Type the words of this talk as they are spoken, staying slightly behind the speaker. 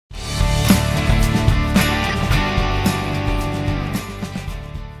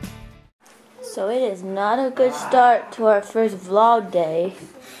So it is not a good start to our first vlog day.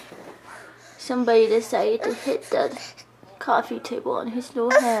 Somebody decided to hit the coffee table on his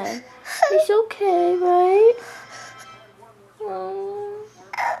little head. It's okay, right?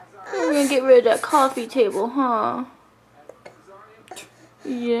 We're gonna get rid of that coffee table, huh?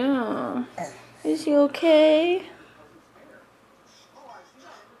 Yeah. Is he okay?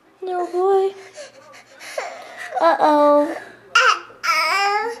 No boy. Uh-oh.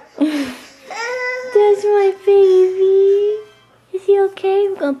 That's my baby. Is he okay?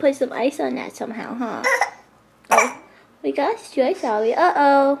 We're gonna put some ice on that somehow, huh? Oh, we got stress, are we?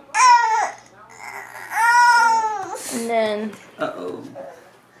 Uh-oh. And then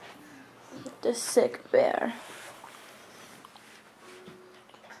the sick bear.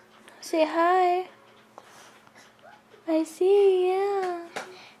 Say hi. I see, yeah.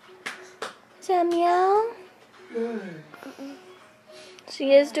 Is that meow?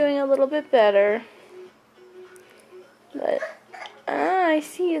 She is doing a little bit better. But, I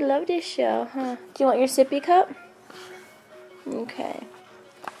see you love this show, huh? Do you want your sippy cup? Okay.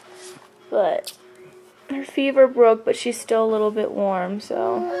 But, her fever broke, but she's still a little bit warm,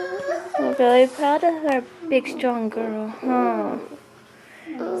 so I'm really proud of her, big strong girl, huh?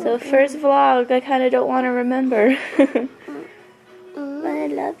 So first vlog, I kind of don't want to remember. But I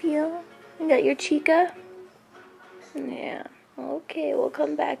love you. You got your chica? Yeah. Okay, we'll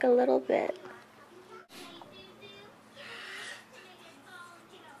come back a little bit.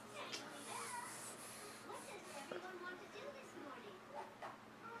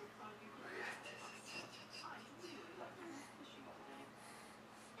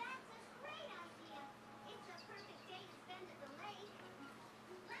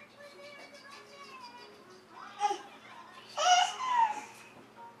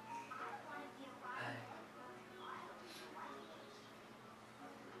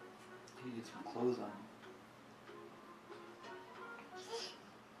 Get some clothes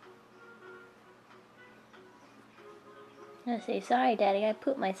on. I say, sorry, Daddy, I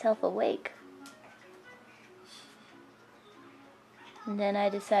put myself awake. And then I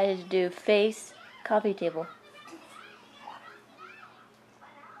decided to do face, coffee table.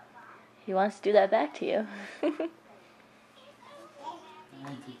 He wants to do that back to you.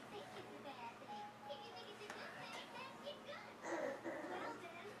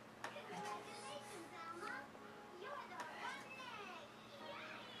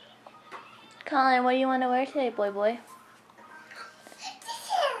 Colin, what do you want to wear today, boy?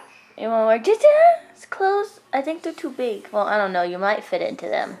 You want to wear Jita's clothes? I think they're too big. Well, I don't know. You might fit into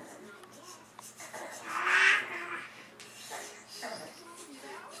them.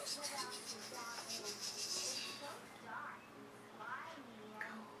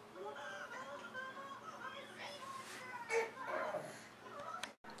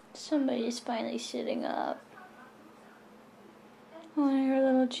 Somebody's finally sitting up. Oh, her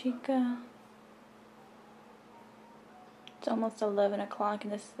little chica. It's almost 11 o'clock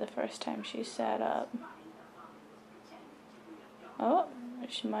and this is the first time she sat up. Oh,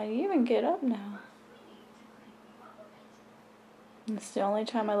 she might even get up now. It's the only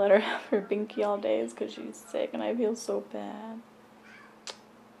time I let her have her binky all day is because she's sick and I feel so bad.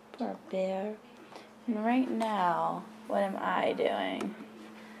 Poor bear. And right now, what am I doing?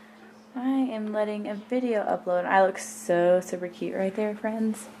 I am letting a video upload. I look so super cute right there,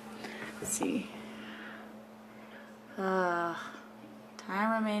 friends. Let's see.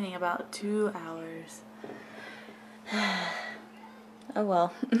 Time remaining about 2 hours. Oh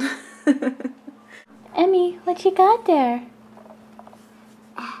well. Emmy, what you got there?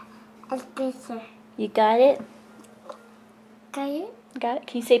 A picture. You got it? Got it? Got it?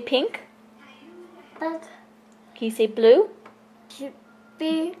 Can you say pink? But Can you say blue? should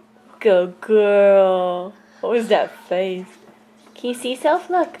be Go girl. What was that face? Can you see yourself?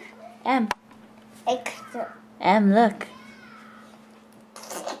 Look. extra. Look.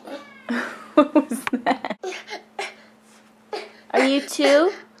 What was that? Are you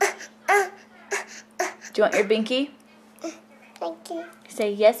two? Do you want your binky? Thank you.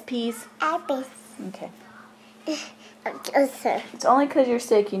 Say yes, please. Apples. Okay. Also. It's only because you're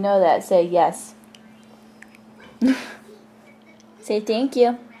sick, you know that. Say yes. Say thank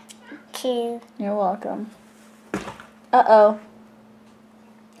you. Two. You're welcome. Uh-oh.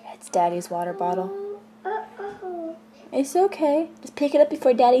 It's Daddy's water bottle. Uh-oh. It's okay. Just pick it up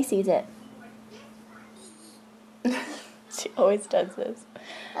before Daddy sees it. She always does this.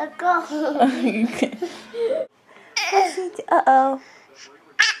 Go. Uh-oh.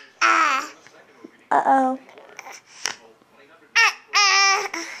 Uh-oh.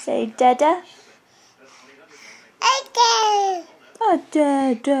 Say Dada. Okay. Oh,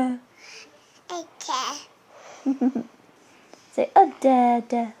 Dada. Okay. Say, oh,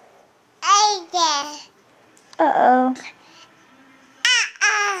 Dada. Okay. Uh-oh.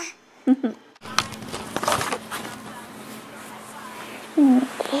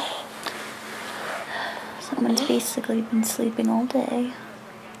 Someone's basically been sleeping all day.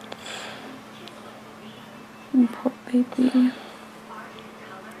 Poor baby.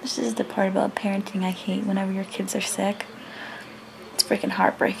 This is the part about parenting I hate whenever your kids are sick. It's freaking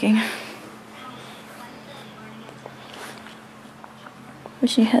heartbreaking. But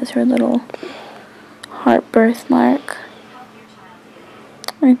she has her little heart birthmark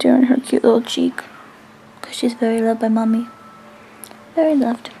right there on her cute little cheek. Because she's very loved by mommy. Very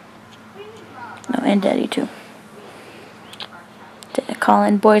loved. No, and daddy too.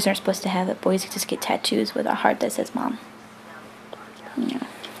 Colin, boys aren't supposed to have it. Boys just get tattoos with a heart that says mom. Yeah.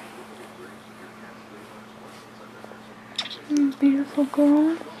 Beautiful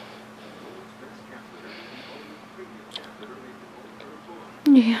girl.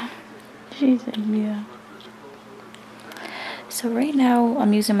 Yeah. She's a yeah. So right now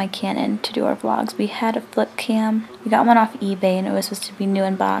I'm using my Canon to do our vlogs. We had a flip cam. We got one off eBay and it was supposed to be new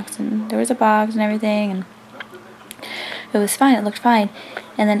in box and there was a box and everything and it was fine, it looked fine.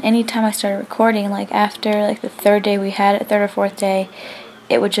 And then anytime I started recording, like after like the third day we had it, third or fourth day,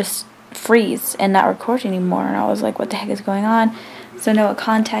 it would just freeze and not record anymore. And I was like, what the heck is going on? So Noah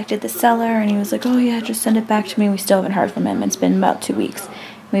contacted the seller and he was like, oh yeah, just send it back to me. We still haven't heard from him. It's been about 2 weeks.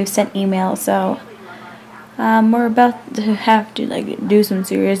 We've sent emails, so we're about to have to like do some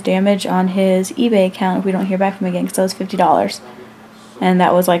serious damage on his eBay account if we don't hear back from him again, because that was $50. And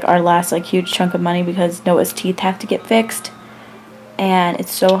that was like our last like huge chunk of money because Noah's teeth have to get fixed. And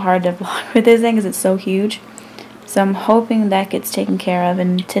it's so hard to vlog with this thing because it's so huge. So I'm hoping that gets taken care of.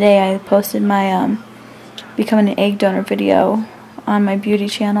 And today I posted my becoming an egg donor video on my beauty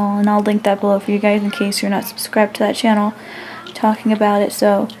channel. And I'll link that below for you guys in case you're not subscribed to that channel talking about it.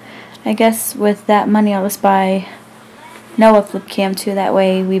 So I guess with that money I'll just buy Noah flip cam too. That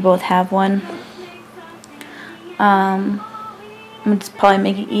way we both have one. It's probably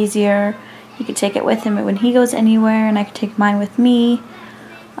make it easier. He could take it with him when he goes anywhere, and I could take mine with me.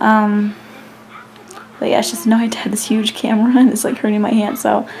 But yeah, it's just annoying to have this huge camera, and it's like hurting my hand.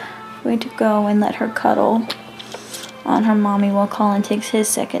 So I'm going to go and let her cuddle on her mommy while Colin takes his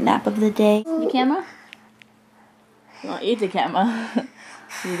second nap of the day. The camera? You want to eat the camera?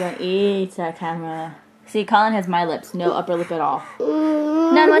 You're going to eat the camera. See, Colin has my lips. No upper lip at all.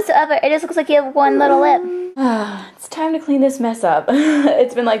 None whatsoever. It just looks like you have one little lip. It's time to clean this mess up.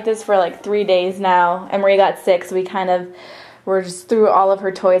 It's been like this for like 3 days now. Emery got sick, so we're just threw all of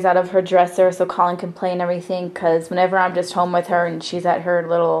her toys out of her dresser so Colin can play and everything. Because whenever I'm just home with her and she's at her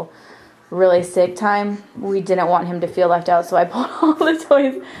little really sick time, we didn't want him to feel left out. So I pulled all the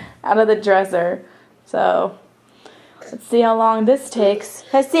toys out of the dresser. So let's see how long this takes.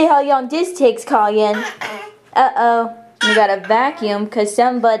 Let's see how long this takes, Colin. Uh-oh. We got a vacuum because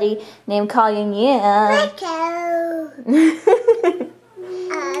somebody named Colin, yeah.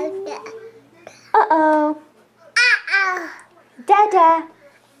 Uh-oh. Dada.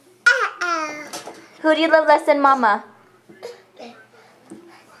 Who do you love less than Mama?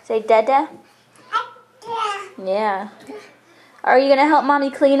 Say Dada. Yeah. Are you going to help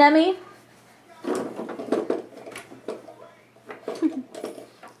Mommy clean, Emmy?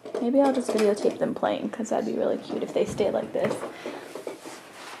 Maybe I'll just videotape them playing because that'd be really cute if they stay like this.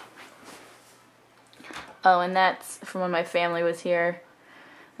 Oh, and that's from when my family was here.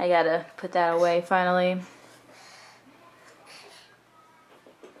 I gotta put that away finally.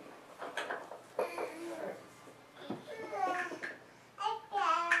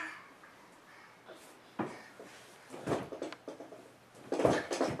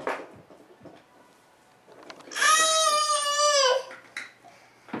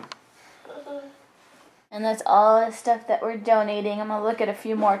 And that's all the stuff that we're donating. I'm going to look at a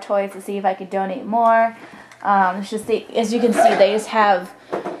few more toys to see if I could donate more. It's just as you can see, they just have,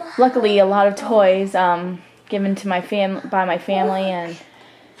 luckily, a lot of toys given to by my family, and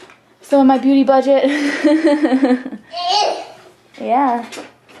still in my beauty budget. Yeah.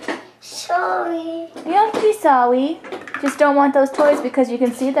 Sorry. You don't have to be sorry. Just don't want those toys because you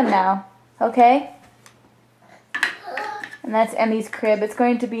can see them now. Okay? And that's Emmy's crib. It's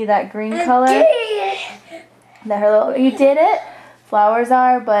going to be that green color. You did it? Flowers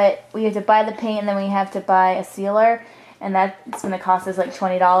are, but we have to buy the paint and then we have to buy a sealer. And that's going to cost us like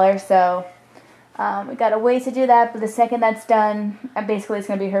 $20. So we got a ways to do that. But the second that's done, basically it's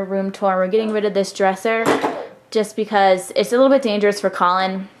going to be her room tour. We're getting rid of this dresser just because it's a little bit dangerous for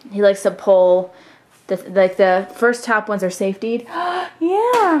Colin. He likes to pull, the first top ones are safetied.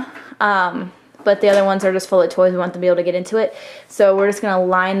 Yeah. but the other ones are just full of toys. We want them to be able to get into it. So we're just going to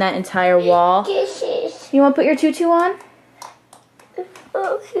line that entire wall. You want to put your tutu on?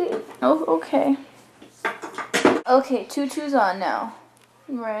 Okay. Oh, okay. Okay, tutu's on now.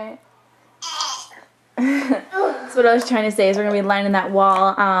 Right. That's what I was trying to say, is we're going to be lining that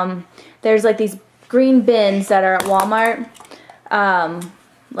wall. There's like these green bins that are at Walmart.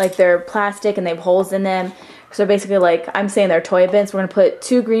 Like they're plastic and they have holes in them. So basically, like I'm saying, they're toy bins. We're going to put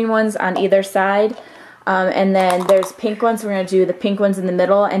 2 green ones on either side. And then there's pink ones. We're going to do the pink ones in the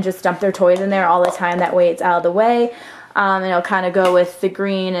middle and just dump their toys in there all the time. That way it's out of the way. And it'll kind of go with the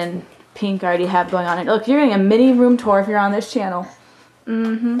green and pink I already have going on. And look, you're getting a mini room tour if you're on this channel.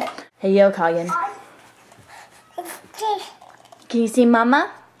 Hey, yo, Colin. Can you say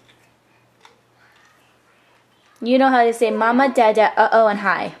mama? You know how to say mama, dada, uh-oh, and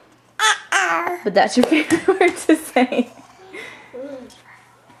hi. But that's your favorite word to say.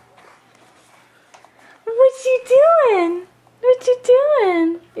 What you doing? What you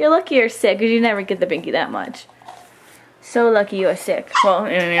doing? You're lucky you're sick, because you never get the binky that much. So lucky you're sick. Well,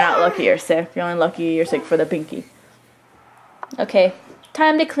 you're not lucky you're sick. You're only lucky you're sick for the pinky. Okay,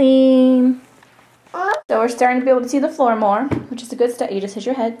 time to clean. So we're starting to be able to see the floor more, which is a good step. You just hit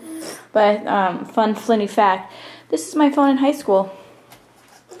your head. But fun flinty fact, this is my phone in high school.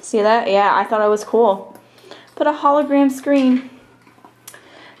 See that? Yeah, I thought it was cool. Put a hologram screen.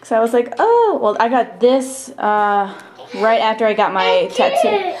 So I was like, oh, well, I got this right after I got my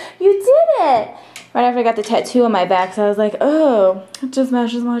tattoo. You did it! Right after I got the tattoo on my back, so I was like, oh, it just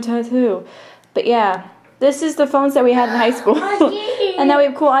matches my tattoo. But yeah, this is the phones that we had in high school. And now we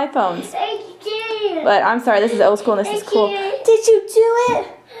have cool iPhones. But I'm sorry, this is old school and this is cool. Did you do it?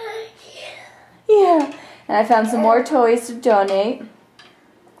 Yeah. And I found some more toys to donate.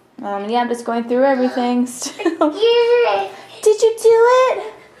 Yeah, I'm just going through everything still. Did you do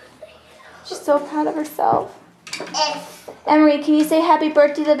it? She's so proud of herself. Emery, can you say happy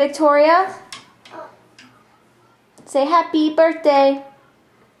birthday to Victoria? Say happy birthday.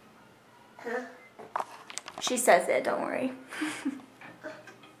 She says it, don't worry.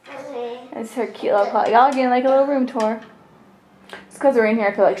 It's her cute little clock. Y'all are getting like a little room tour. It's because we're in here,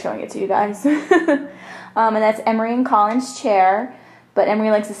 I feel like showing it to you guys. And that's Emery and Colin's chair. But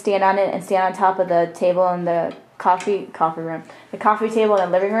Emery likes to stand on it and stand on top of the table in the coffee room. The coffee table in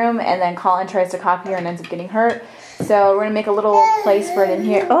the living room, and then Colin tries to copy her and ends up getting hurt. So we're going to make a little place for it in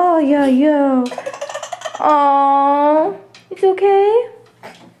here. Oh, yeah, yeah. Oh, it's okay?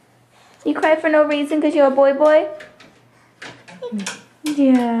 You cry for no reason because you're a boy?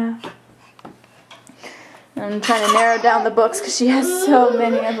 Yeah. I'm trying to narrow down the books because she has so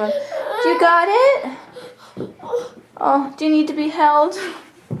many of them. You got it? Oh, do you need to be held?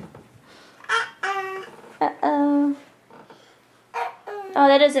 Uh-oh. Oh,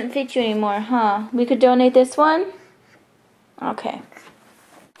 that doesn't fit you anymore, huh? We could donate this one? Okay.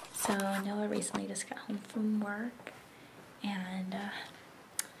 So Noah recently just got home from work, and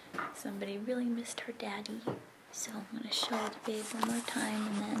somebody really missed her daddy. So I'm going to show the babe one more time,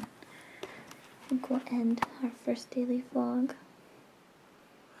 and then I think we'll end our first daily vlog.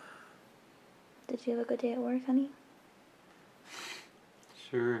 Did you have a good day at work, honey?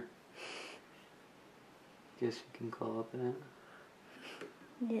 Sure. Guess you can call it that.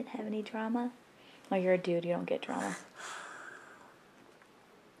 You didn't have any drama? Oh, you're a dude, you don't get drama.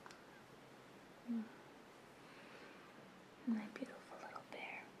 My beautiful little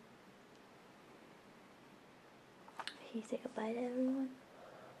bear. Can you say goodbye to everyone?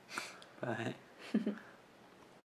 Bye.